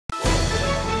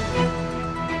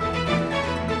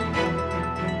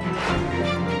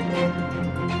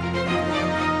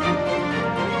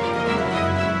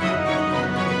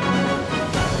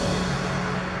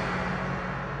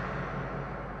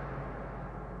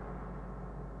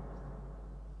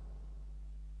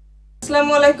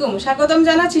আসসালামু আলাইকুম। স্বাগতম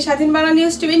জানাচ্ছি স্বাধীন বাংলা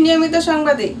নিউজ টিভির নিয়মিত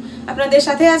সংবাদে। আপনাদের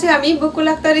সাথে আছে আমি বকুল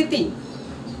আক্তার ইতি।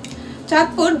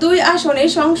 চাঁদপুর ২ আসনে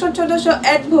সংসদ সদস্য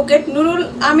অ্যাডভোকেট নুরুল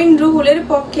আমিন রুহুলের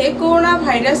পক্ষে করোনা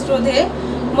ভাইরাস রোধে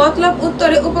মতলব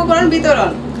উত্তরে উপকরণ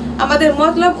বিতরণ। আমাদের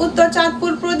মতলব উত্তর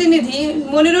চাঁদপুর প্রতিনিধি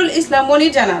মনিরুল ইসলাম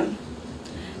মনির জানান,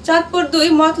 চাঁদপুর ২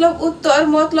 মতলব উত্তর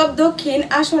মতলব দক্ষিণ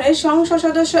আসনের সংসদ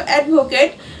সদস্য অ্যাডভোকেট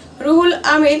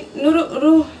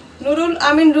নুরুল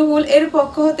আমিন রুহুল এর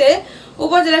পক্ষ হতে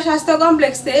উপজেলা স্বাস্থ্য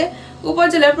কমপ্লেক্সে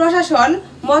উপজেলা প্রশাসন,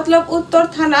 মতলব উত্তর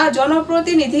থানা,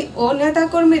 জনপ্রতিনিধি ও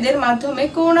নেতাকর্মীদের মাধ্যমে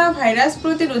করোনা ভাইরাস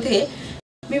প্রতিরোধে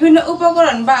বিভিন্ন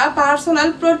উপকরণ বা পার্সোনাল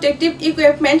প্রোটেক্টিভ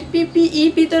ইকুইপমেন্ট পিপিই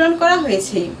বিতরণ করা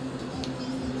হয়েছে।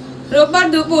 রোববার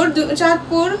দুপুর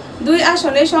চাঁদপুর ২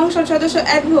 আসনে সংসদ সদস্য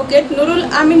অ্যাডভোকেট নুরুল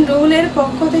আমিন রুহুলের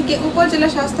পক্ষ থেকে উপজেলা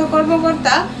স্বাস্থ্য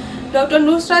কর্মকর্তা doctor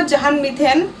Nusrat Jahan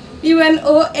methane,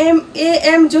 UNO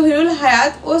M Zahirul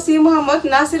হায়াত, ওসি মোহাম্মদ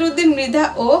নাসির উদ্দিন মৃধা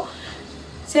ও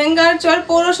সেঙ্গারচর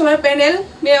পৌরসভার panel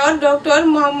mayor doctor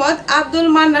Mohammad Abdul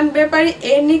Mannan ব্যাপারী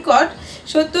এর নিকট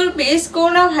 ৭০ পিস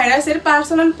করোনা ভাইরাসের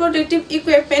personal protective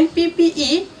equipment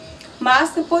PPE,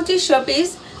 mask ২৫০০ piece,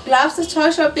 gloves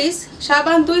 ৬০০ piece,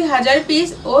 সাবান ২০০০ পিস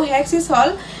ও হ্যাক্সিসল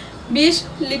 ২০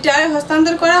 লিটার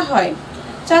হস্তান্তর করা হয়।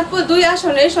 চাঁদপুর ২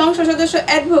 আসনের সংসদ সদস্য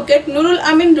অ্যাডভোকেট নুরুল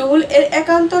আমিন রুহুল এর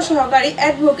একান্ত সহকারী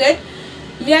অ্যাডভোকেট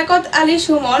লিয়াকত আলী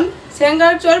সুমন,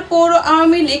 সেঙ্গারচর পৌর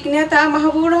আওয়ামী লীগ নেতা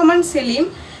মাহবুবুর রহমান সেলিম,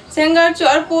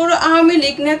 সেঙ্গারচর পৌর আওয়ামী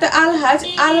লীগ নেতা আলহাজ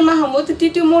আল মাহমুদ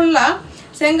টিটু মোল্লা,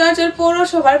 সেঙ্গারচর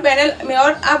পৌরসভার প্যানেল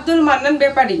মেয়র আব্দুল মান্নান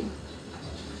ব্যাপারী।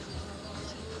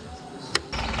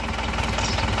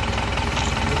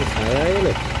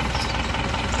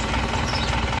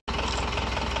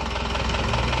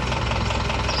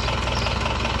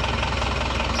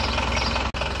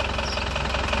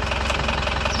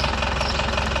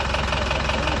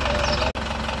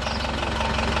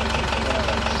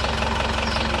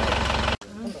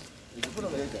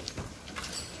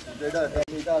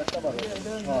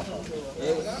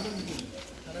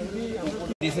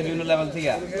 বিভিন্ন লেভেল থেকে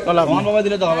সমানভাবে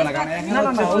দিলে তো হবে না, কারণ এখানে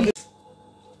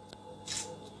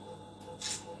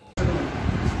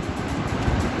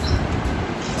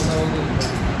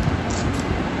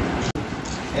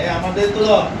আমাদের তো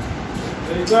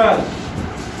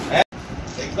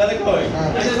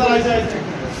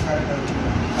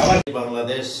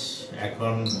বাংলাদেশ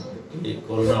এখন এই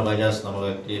করোনা ভাইরাস নামক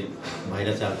একটি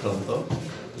ভাইরাসে আক্রান্ত।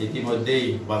 ইতিমধ্যেই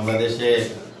বাংলাদেশে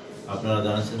আপনারা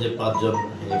জানাচ্ছেন যে ৫ জন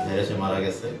এই ভাইরাসে মারা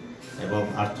গেছে এবং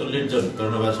 ৪৮ জন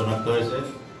করোনা ভাইরাস শনাক্ত হয়েছে,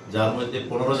 যার মধ্যে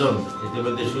 ১৫ জন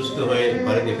ইতিমধ্যে সুস্থ হয়ে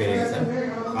বাড়িতে ফিরে গেছেন।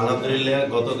 আলহামদুলিল্লাহ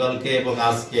গতকালকে এবং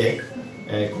আজকে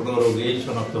কোনো রোগী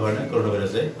শনাক্ত হয় না করোনা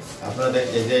ভাইরাসে। আপনারা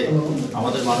দেখেন যে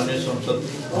আমাদের মাননীয় সংসদ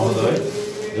মহোদয়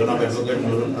জনাব অ্যাডভোকেট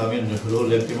নুরুল আমিন রুহুল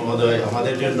এমপি মহোদয়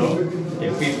আমাদের জন্য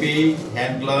পিপি,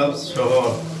 হ্যান্ড গ্লাভস সহ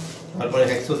তারপরে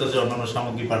হ্যাক্সোজের যে অন্যান্য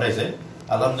সামগ্রী পাঠাইছে।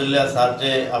 আলহামদুলিল্লাহ স্যার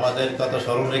যে আমাদের কথা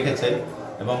স্মরণ রেখেছে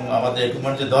এবং আমাদের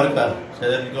ইকুইপমেন্ট যে দরকার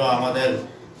সেজন্যও আমাদের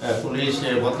পুলিশ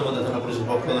বর্তমান থানা পুলিশের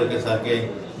পক্ষ থেকে স্যারকে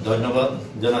ধন্যবাদ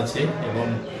জানাচ্ছি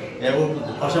এবং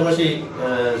পাশাপাশি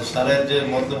স্যারের যে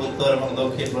মধ্য উত্তর এবং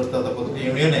দক্ষিণ প্রত্যেক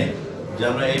ইউনিয়নে যে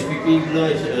আমরা এই পিপিগুলো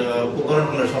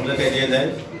উপকরণগুলো সব জায়গায় দিয়ে দেয়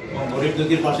এবং গরিব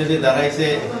দুঃখীর পাশে যে দাঁড়াইছে,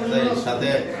 সাথে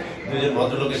 ২ জন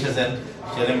ভদ্রলোক এসেছেন,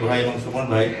 সেলিম ভাই এবং সুমন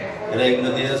ভাই, এরা এগুলো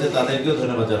দিয়ে যাচ্ছে, তাদেরকেও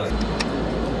ধন্যবাদ জানাচ্ছি।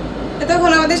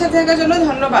 এতক্ষণ আমাদের সাথে থাকার জন্য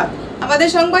ধন্যবাদ। আমাদের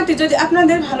সংবাদটি যদি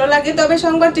আপনাদের ভালো লাগে তবে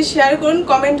সংবাদটি শেয়ার করুন,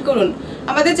 কমেন্ট করুন।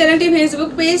 আমাদের চ্যানেলটি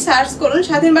ফেসবুক পেজ সার্চ করুন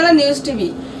স্বাধীন বাংলা নিউজ টিভি,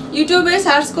 ইউটিউবে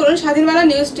সার্চ করুন স্বাধীন বাংলা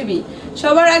নিউজ টিভি।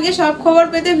 সবার আগে সব খবর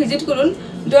পেতে ভিজিট করুন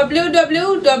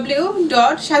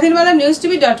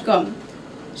www.স্বাধীনবাংলাnewstv.com।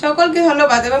 সকলকে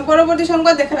ধন্যবাদ এবং পরবর্তী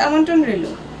সংবাদ দেখার আমন্ত্রণ রইল।